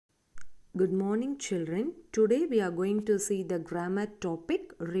Good morning, children. Today we are going to see the grammar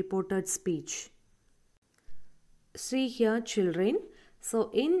topic reported speech. See here, children. So,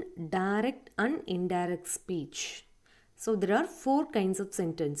 in direct and indirect speech. So, there are four kinds of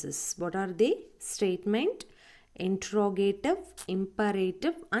sentences. What are they? Statement, interrogative,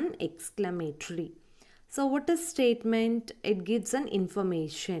 imperative, and exclamatory. So, what is statement? It gives an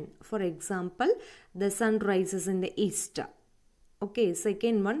information. For example, the sun rises in the east. Okay,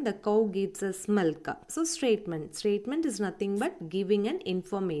 second one, the cow gives us milk. So, statement. Statement is nothing but giving an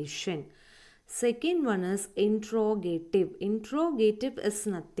information. Second one is interrogative. Interrogative is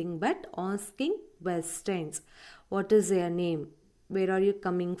nothing but asking questions. What is your name? Where are you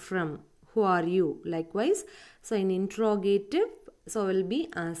coming from? Who are you? Likewise, so in interrogative, so we'll be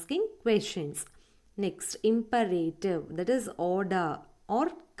asking questions. Next, imperative. That is order or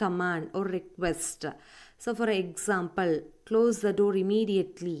command or request. So, for example, close the door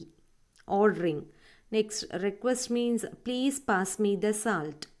immediately. Ordering. Next, request means please pass me the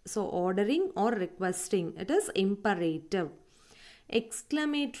salt. So, ordering or requesting. It is imperative.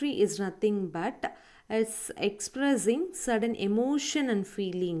 Exclamatory is nothing but as expressing sudden emotion and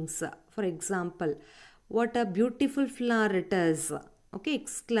feelings. For example, what a beautiful flower it is. Okay,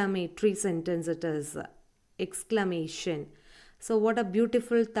 exclamatory sentence it is. Exclamation. So, what a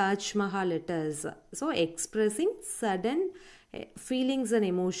beautiful Taj Mahal it is. So, expressing sudden feelings and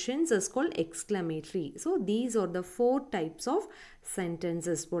emotions is called exclamatory. So, these are the four types of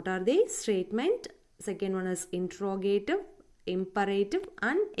sentences. What are they? Statement. Second one is interrogative, imperative,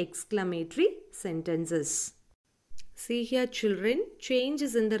 and exclamatory sentences. See here, children, change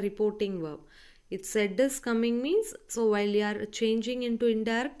is in the reporting verb. If said is coming means, so while you are changing into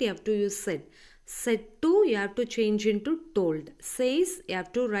indirect, you have to use said. Said to, you have to change into told. Says, you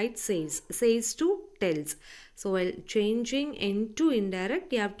have to write says. Says to, tells. So while changing into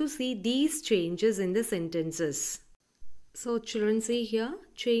indirect, you have to see these changes in the sentences. So children, see here,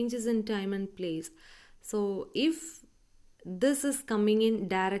 changes in time and place. So if this is coming in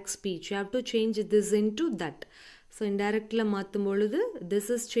direct speech, you have to change this into that. So indirect la maathum poludhu, this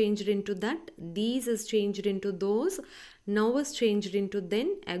is changed into that, these is changed into those, now is changed into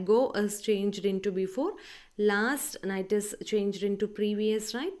then, ago is changed into before, last night is changed into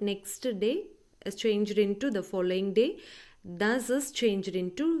previous night, next day is changed into the following day, thus is changed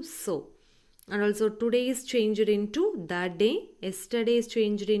into so. And also today is changed into that day, yesterday is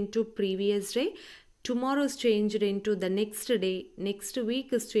changed into previous day, tomorrow is changed into the next day, next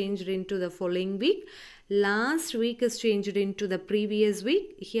week is changed into the following week, last week is changed into the previous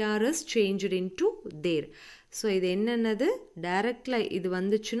week, here is changed into there. So, இது என்னன்னது directly இது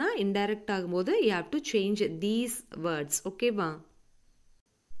வந்துச்சுனா indirect ஆகும்போது you have to change these words. Okay va?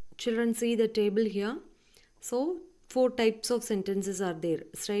 Children, see the table here. So, four types of sentences are there.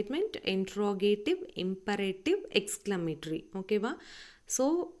 Statement, interrogative, imperative, exclamatory. Okay va? So,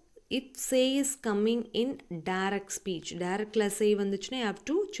 if say is coming in direct speech, direct la say vanduchna, you have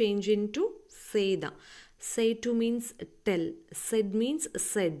to change into say da. Say to means tell, said means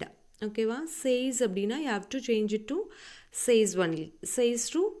said. Okay va? Says abdina, you have to change it to says only. Says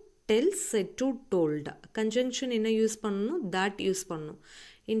to tell, said to told. Conjunction enna use pannum, that use pannum.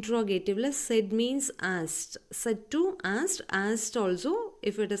 Interrogative la said means asked, said to asked, asked also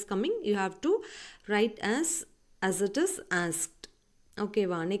if it is coming you have to write as it is asked. Okay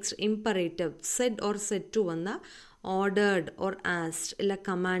va? Next, imperative, said or said to vanda, ordered or asked, illa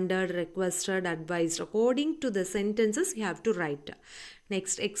commanded, requested, advised, according to the sentences you have to write.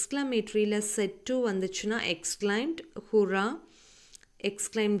 Next, exclamatory la said to vanduchuna, exclaimed, hurrah,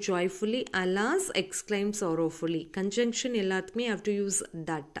 exclaimed joyfully, alas, exclaimed sorrowfully. Conjunction எல்லாத்துக்குமே you have to use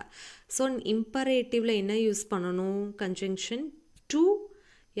that. So, imperative la enna use பண்ணனும்? Conjunction to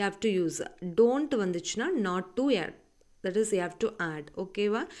you have to use. Don't vanduchuna, not to add. That is, you have to add. Okay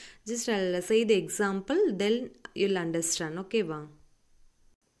va? Just I'll say the example, then you'll understand. Okay va?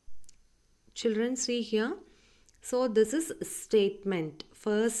 Children, see here. So, this is statement,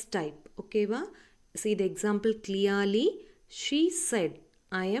 first type. Okay va? See the example clearly. She said,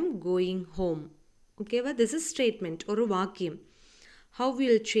 I am going home. Okay va? This is statement or vakyam. How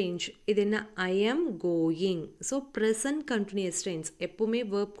will change? Idena I am going. So, present continuous tense. Eppume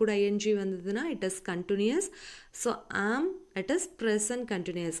verb kuda ing vandaduna, it is continuous. So, am, it is present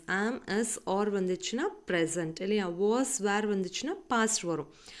continuous. Am, is, or vanduchuna present. Illaya was, were vanduchuna past varum.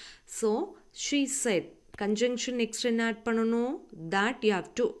 So, she said. Conjunction next and add panano, that you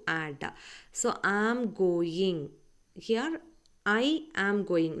have to add. So, I am going. Here, I am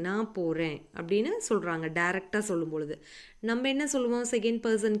going. நான் போறேன் அப்படின்னு சொல்றாங்க. டைரக்டா சொல்லும்போது நம்ம என்ன சொல்லுவோம்? Second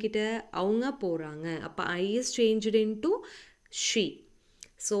person கிட்ட அவங்க போறாங்க. அப்ப I is changed into she.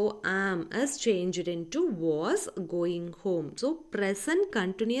 So am is changed into was going home. So present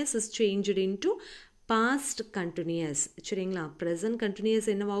continuous is changed into past continuous. சரிங்களா, present continuous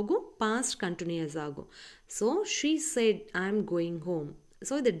என்னவாகும், past continuous ஆகும். So she said I am going home.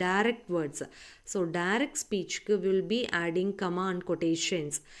 So the direct words. So direct speech will be adding comma and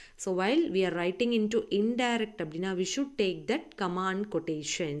quotations. So while we are writing into indirect abdina, we should take that comma and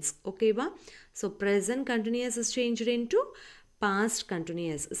quotations. Okay va? So present continuous is changed into past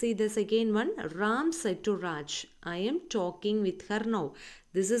continuous. See this again one. Ram said to Raj, I am talking with her now.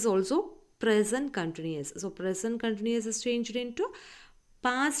 This is also present continuous. So present continuous is changed into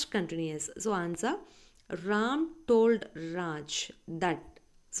past continuous. So answer, Ram told Raj that.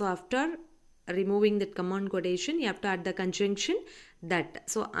 So after removing that comma and quotation, you have to add the conjunction that.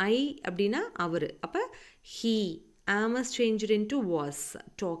 So I abdina avaru. Appa he, am is changed into was.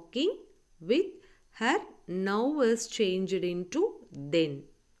 Talking with her now is changed into then.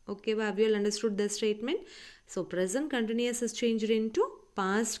 Okay, have you all understood the statement? So present continuous is changed into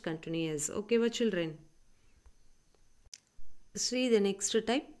past continuous. Okay, children. See the next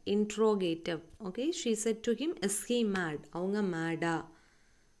type, interrogative. Okay, she said to him, is he mad? Avanga mada.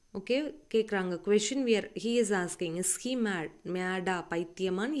 Okay, kekranga question where he is asking, is he mad? Mada,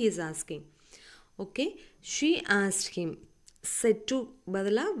 paithiyaman, he is asking. Okay, she asked him. Said to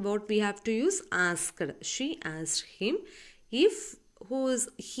badala, what we have to use, asked. She asked him if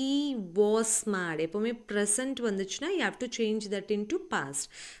he was mad. எப்போமே present வந்துச்சுன்னா you have to change that into past.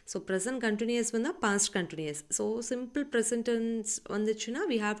 So present continuous வந்தா past continuous. So simple present tense வந்துச்சுன்னா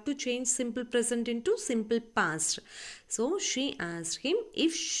we have to change simple present into simple past. So she asked him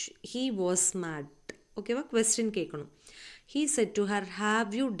if he was mad. Okay va, question கேட்கணும். He said to her,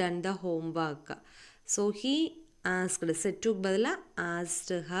 have you done the homework? So he asked, said to badala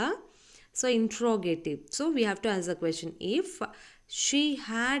asked her. So interrogative. So we have to ask the question if she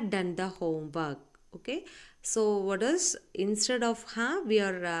had done the homework. Okay, so what is, instead of her we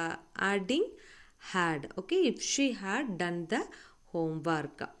are adding had. Okay, if she had done the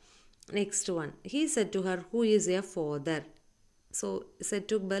homework. Next one, he said to her, who is your father? So said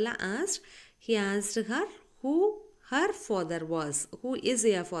to badala asked, he asked her who her father was. Who is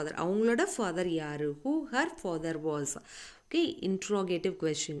your father? அவங்களோட father யாரு? Who her father was. Okay, interrogative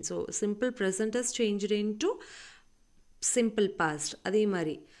question. So simple present is changed into simple past. அதே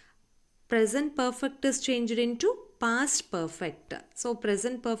மாதிரி present perfect is changed into past perfect. So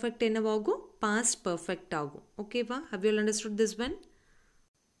present perfect என்னவாகும், past perfect ஆகும். Okay va, have you all understood this one?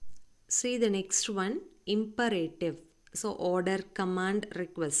 See the next one, imperative. So order, command,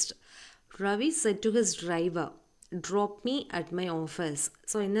 request. Ravi said to his driver, drop me at my office.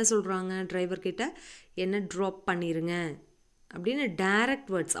 So என்ன சொல்கிறாங்க, driver கிட்ட என்ன drop பண்ணிடுங்க அப்படின்னு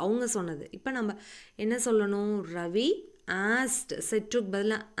direct words அவங்க சொன்னது. இப்போ நம்ம என்ன சொல்லணும், ரவி ஆஸ்ட், செட்டுக்கு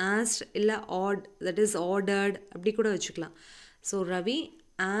பதிலாக ஆஸ்ட் இல்லை ஆட், தட் இஸ் ஆர்டர்ட் அப்படி கூட வச்சுக்கலாம். So Ravi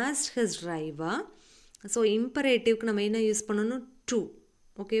asked his driver. So இம்பரேட்டிவ்க்கு நம்ம என்ன யூஸ் பண்ணணும், டு.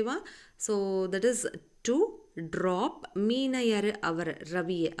 ஓகேவா, so that is to drop Meena யார், அவர்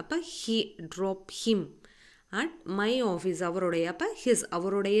ரவியை. அப்போ he drop him at my office. அவருடைய, அப்போ his,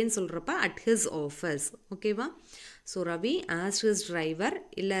 அவருடையன்னு சொல்கிறப்ப at his office. ஓகேவா, so Ravi asked his driver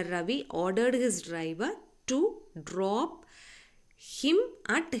இல்லை Ravi ordered his driver to drop him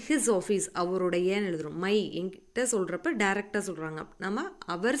at his office. அவருடையன்னு எழுதுகிறோம். மை என்கிட்ட சொல்கிறப்ப டைரெக்டாக சொல்கிறாங்க, நம்ம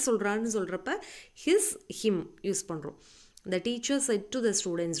அவர் சொல்கிறான்னு சொல்கிறப்ப his, him யூஸ் பண்ணுறோம். The teacher said to the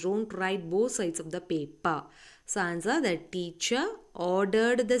students, don't write both sides of the paper. So answer, the teacher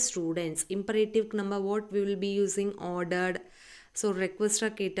ordered the students. Imperative number, what we will be using, ordered. So request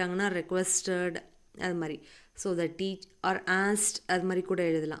கேட்டாங்கன்னா requested அது மாதிரி. So the teach or asked அது மாதிரி கூட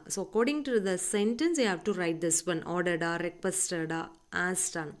எழுதலாம். So according to the sentence you have to write this one, ordered or requested or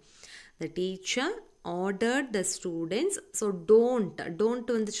asked. The teacher ordered the students. So don't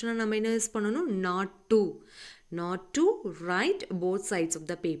வந்துச்சுன்னா நம்ம என்ன யூஸ் பண்ணணும், not to write both sides of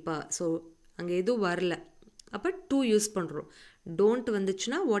the paper. So அங்கே எதுவும் வரல, அப்போ to use பண்ணுறோம். don't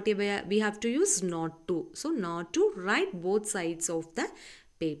வந்துச்சுன்னா what we have to use, not to. So not to write both sides of the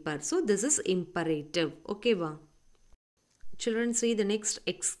paper. So this is imperative. Okay va, children. See the next,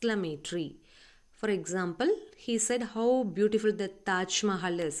 exclamatory. For example, he said how beautiful the Taj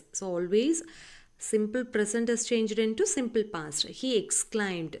Mahal is. So always simple present is changed into simple past. He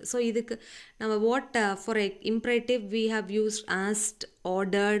exclaimed. So இதுக்கு நம்ம what for imperative we have used asked,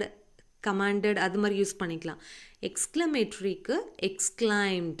 ordered, commanded அது மாதிரி use பண்ணிக்கலாம். எக்ஸ்க்ளமேட்ரிக்கு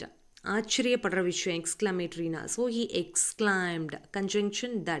exclaimed, ஆச்சரியப்படுற விஷயம் எக்ஸ்க்ளமேட்ரினா. So he exclaimed,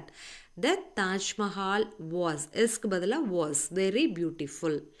 conjunction that, the Taj Mahal isக்கு பதிலாக was very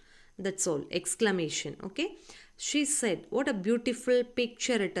beautiful. That's all, exclamation. Okay, She said, what a beautiful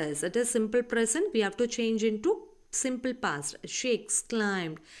picture it is. It is simple present. We have to change into simple past. She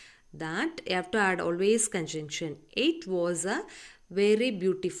exclaimed. That you have to add always conjunction. It was a very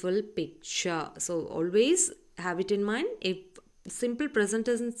beautiful picture. So always have it in mind. If simple present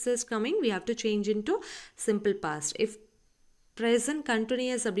tense is coming, we have to change into simple past. If present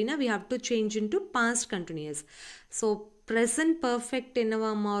continuous abdina, we have to change into past continuous. So present perfect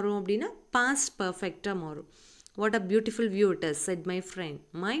என்னவா மாறும் அப்படின்னா past perfect மாறும். What a beautiful view it is, said my friend.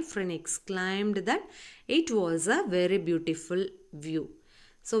 My friend exclaimed that it was a very beautiful view.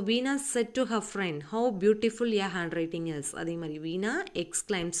 So Veena said to her friend, how beautiful your handwriting is. அதே மாதிரி Veena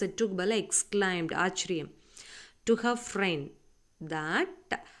exclaimed, said to பல exclaimed, ஆச்சரியம், to her friend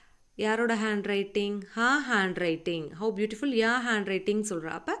that யாரோட handwriting, her handwriting, how beautiful your handwriting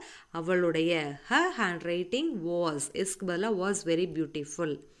சொல்கிறா. அப்போ அவளுடைய her handwriting was, இஸ்க்கு பதிலாக was very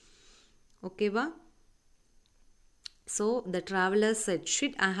beautiful. ஓகேவா? So the traveler said,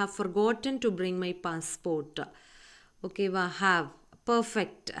 shit, I have forgotten to bring my passport. ஓகேவா? have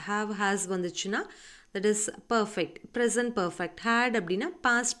perfect, have has வந்துச்சுன்னா that is perfect, present perfect. had அப்படின்னா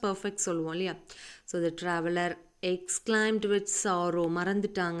past perfect சொல்லுவோம் இல்லையா? So the traveler exclaimed with sorrow,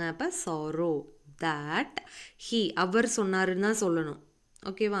 மறந்துட்டாங்க, அப்போ sorrow, that he, அவர் சொன்னாருன்னு தான் சொல்லணும்.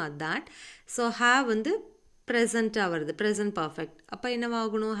 ஓகேவா? that. So have வந்து ப்ரெசண்ட்டாக வருது, ப்ரெசன்ட் பர்ஃபெக்ட். அப்போ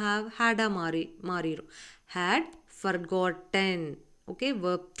என்னவாகணும்? have had-ஆ மாறிடும். had forgotten. Okay,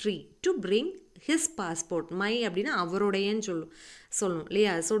 verb 3 to bring his passport. my அப்படின்னா அவருடையன்னு சொல்லணும்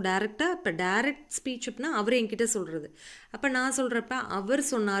இல்லையா? ஸோ டேரெக்டாக இப்போ டேரெக்ட் ஸ்பீச் அப்படின்னா அவர் என்கிட்ட சொல்கிறது. அப்போ நான் சொல்கிறப்ப அவர்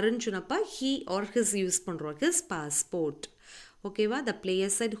சொன்னாருன்னு சொன்னப்போ he or his யூஸ் பண்ணுறோம், his passport. ஓகேவா? the player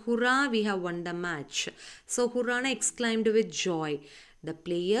said, hurrah, we have won the match. So hurrahனா exclaimed with joy. The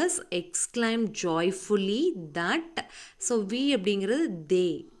players exclaimed joyfully that, so we அப்படிங்கிறது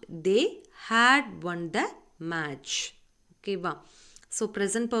they had won the match. ஓகேவா? So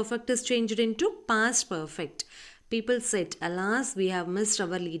present perfect is changed into past perfect. People said, alas, we have missed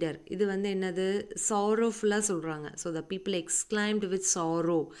our leader. இது வந்து என்னது? sorrowfully சொல்கிறாங்க. So the people exclaimed with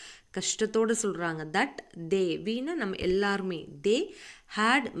sorrow, கஷ்டத்தோடு சொல்கிறாங்க. that they, வீணா நம்ம எல்லாருமே, they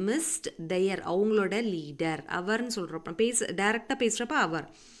had missed their, அவங்களோட லீடர். அவர்னு சொல்கிறப்ப டேரெக்டாக பேசுகிறப்ப அவர்,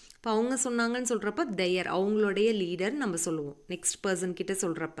 இப்போ அவங்க சொன்னாங்கன்னு சொல்கிறப்ப their, அவங்களுடைய லீடர் நம்ம சொல்லுவோம் நெக்ஸ்ட் பர்சன் கிட்ட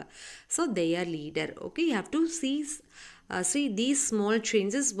சொல்கிறப்ப. So their leader. Okay, you have to see these small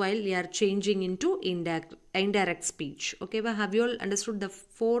changes while you are changing into indirect speech. Okay, but have you all understood the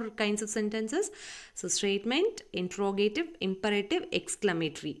 4 kinds of sentences? So statement, interrogative, imperative,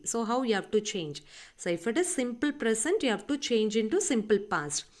 exclamatory. So how you have to change? So if it is simple present, you have to change into simple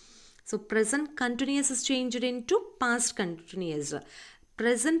past. So present continuous is changed into past continuous.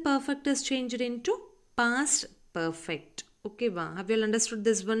 Present perfect is changed into past perfect. Okay, have you all understood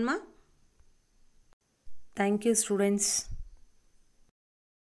this one, ma? Thank you, students.